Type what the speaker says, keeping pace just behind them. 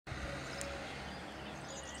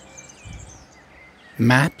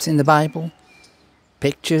maps in the Bible,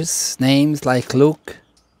 pictures, names like Luke,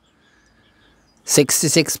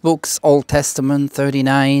 66 books, Old Testament,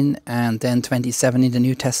 39, and then 27 in the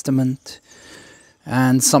New Testament,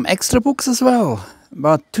 and some extra books as well.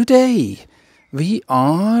 But today we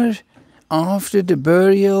are after the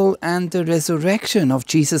burial and the resurrection of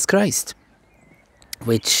Jesus Christ,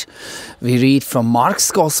 which we read from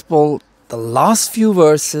Mark's Gospel, the last few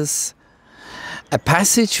verses, a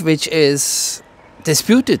passage which is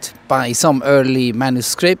disputed by some early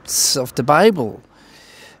manuscripts of the Bible.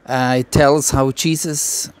 It tells how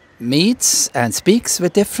Jesus meets and speaks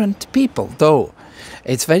with different people, though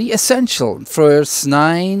it's very essential. Verse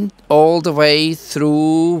 9 all the way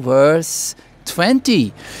through verse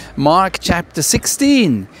 20, Mark chapter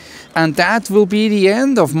 16. And that will be the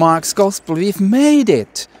end of Mark's Gospel. We've made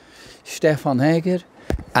it. Stefan Heger,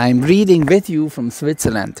 I'm reading with you from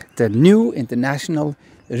Switzerland, the New International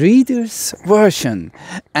Reader's Version.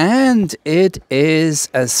 And it is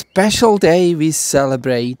a special day. We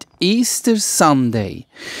celebrate Easter Sunday,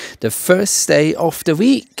 the first day of the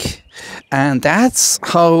week. And that's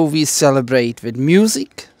how we celebrate, with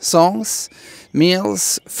music, songs,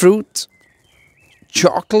 meals, fruit,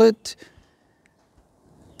 chocolate,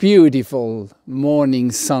 beautiful morning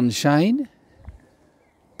sunshine,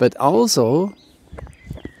 but also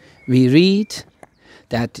we read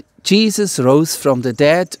that Jesus rose from the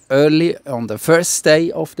dead early on the first day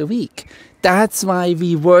of the week. That's why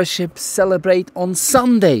we worship, celebrate on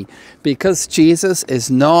Sunday, because Jesus is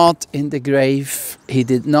not in the grave. He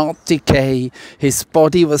did not decay. His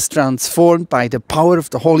body was transformed by the power of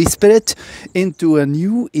the Holy Spirit into a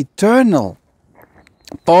new eternal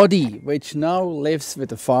body, which now lives with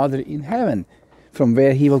the Father in heaven, from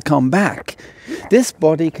where he will come back. This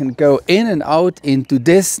body can go in and out into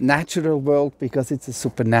this natural world because it's a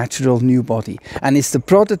supernatural new body, and it's the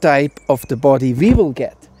prototype of the body we will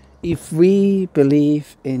get if we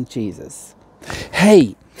believe in Jesus.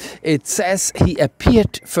 Hey, it says he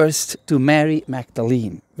appeared first to Mary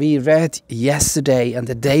Magdalene. We read yesterday and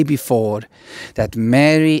the day before that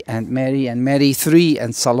Mary 3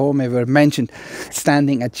 and Salome were mentioned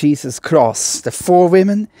standing at Jesus' cross. The 4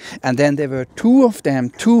 women, and then there were 2 of them,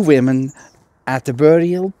 2 women at the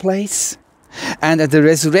burial place. And at the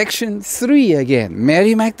resurrection, 3 again.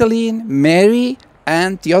 Mary Magdalene, Mary,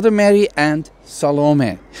 and the other Mary, and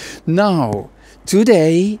Salome. Now,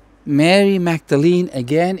 today, Mary Magdalene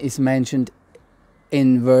again is mentioned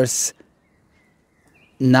in verse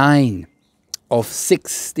 9 of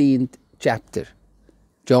 16th chapter,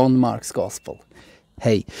 John Mark's Gospel.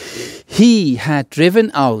 Hey, he had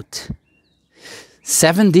driven out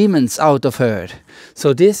 7 demons out of her.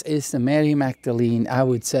 So this is the Mary Magdalene, I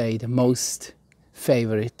would say, the most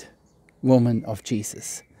favorite woman of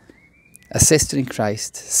Jesus. A sister in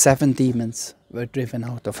Christ, 7 demons were driven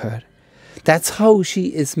out of her. That's how she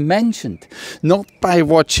is mentioned, not by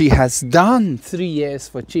what she has done 3 years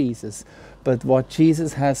for Jesus, but what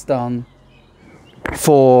Jesus has done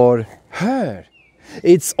for her.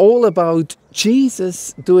 It's all about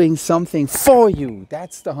Jesus doing something for you.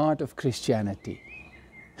 That's the heart of Christianity.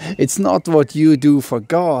 It's not what you do for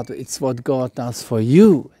God, it's what God does for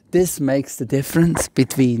you. This makes the difference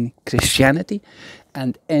between Christianity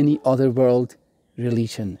and any other world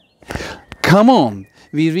religion. Come on,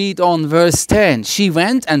 we read on verse 10. She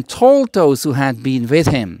went and told those who had been with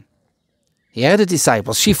him. Yeah, the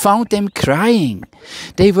disciples. She found them crying.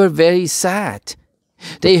 They were very sad.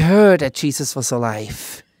 They heard that Jesus was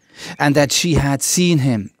alive and that she had seen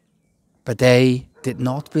him, but they did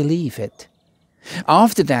not believe it.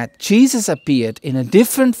 After that, Jesus appeared in a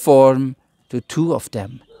different form to 2 of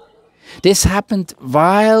them. This happened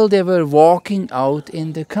while they were walking out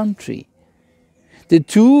in the country. The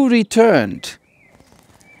 2 returned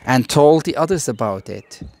and told the others about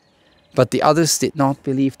it. But the others did not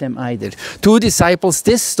believe them either. 2 disciples,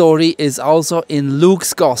 this story is also in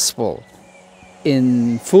Luke's Gospel,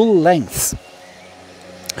 in full length.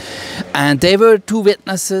 And they were 2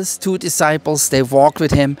 witnesses, 2 disciples, they walked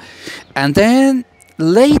with him. And then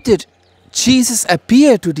later, Jesus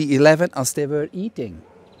appeared to the 11 as they were eating.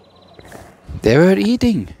 They were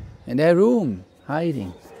eating in their room,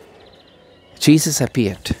 hiding. Jesus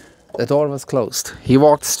appeared. The door was closed. He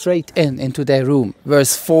walked straight into their room.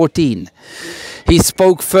 Verse 14. He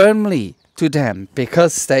spoke firmly to them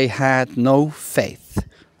because they had no faith.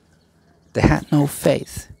 They had no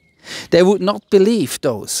faith. They would not believe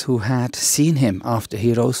those who had seen him after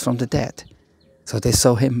he rose from the dead. So they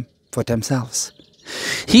saw him for themselves.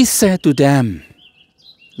 He said to them,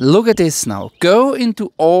 look at this now. Go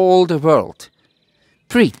into all the world.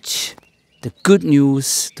 Preach the good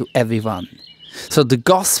news to everyone. So the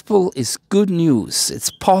gospel is good news. It's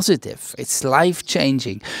positive. It's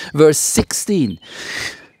life-changing. Verse 16.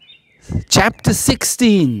 Chapter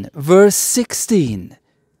 16, verse 16.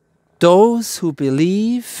 Those who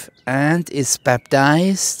believe and is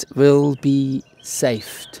baptized will be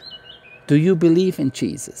saved. Do you believe in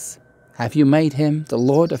Jesus? Have you made him the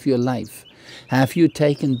Lord of your life? Have you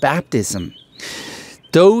taken baptism?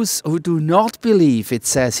 Those who do not believe, it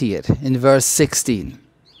says here in verse 16,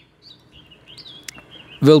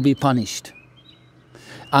 will be punished.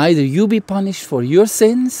 Either you be punished for your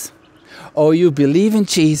sins, or you believe in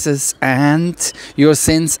Jesus and your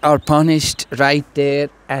sins are punished right there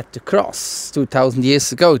at the cross. 2,000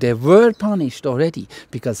 years ago, they were punished already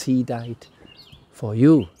because he died for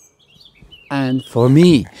you and for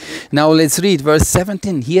me. Now let's read verse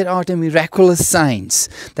 17. Here are the miraculous signs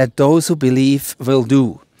that those who believe will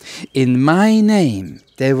do. In my name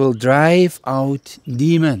they will drive out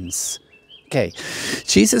demons. Okay,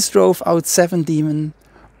 Jesus drove out 7 demons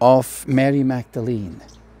of Mary Magdalene.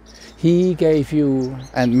 He gave you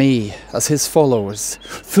and me as his followers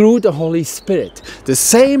through the Holy Spirit the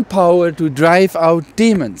same power to drive out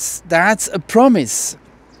demons. That's a promise.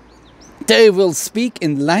 They will speak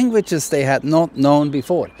in languages they had not known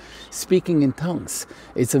before. Speaking in tongues.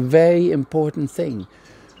 It's a very important thing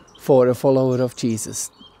for a follower of Jesus.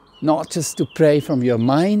 Not just to pray from your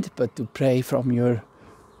mind, but to pray from the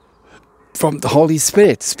Holy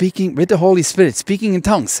Spirit, speaking with the Holy Spirit, speaking in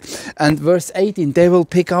tongues. And verse 18, they will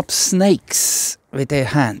pick up snakes with their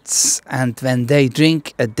hands, and when they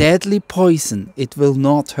drink a deadly poison, it will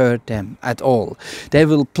not hurt them at all. They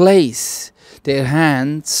will place their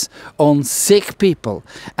hands on sick people,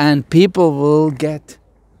 and people will get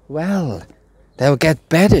well. They will get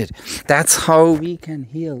better. That's how we can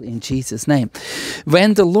heal in Jesus' name.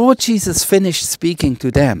 When the Lord Jesus finished speaking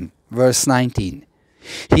to them, verse 19,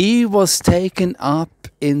 he was taken up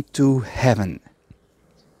into heaven,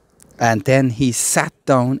 and then he sat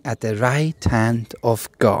down at the right hand of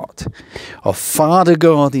God, of Father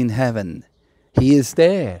God in heaven. He is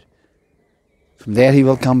there. From there he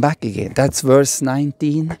will come back again. That's verse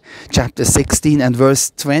 19, chapter 16 and verse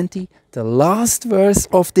 20. The last verse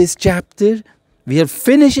of this chapter. We are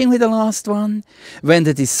finishing with the last one. When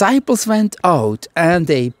the disciples went out and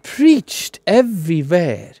they preached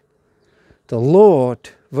everywhere, the Lord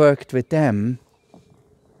worked with them,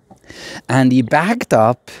 and he backed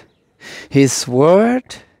up his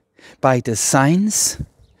word by the signs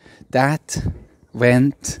that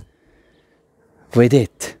went with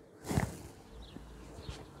it.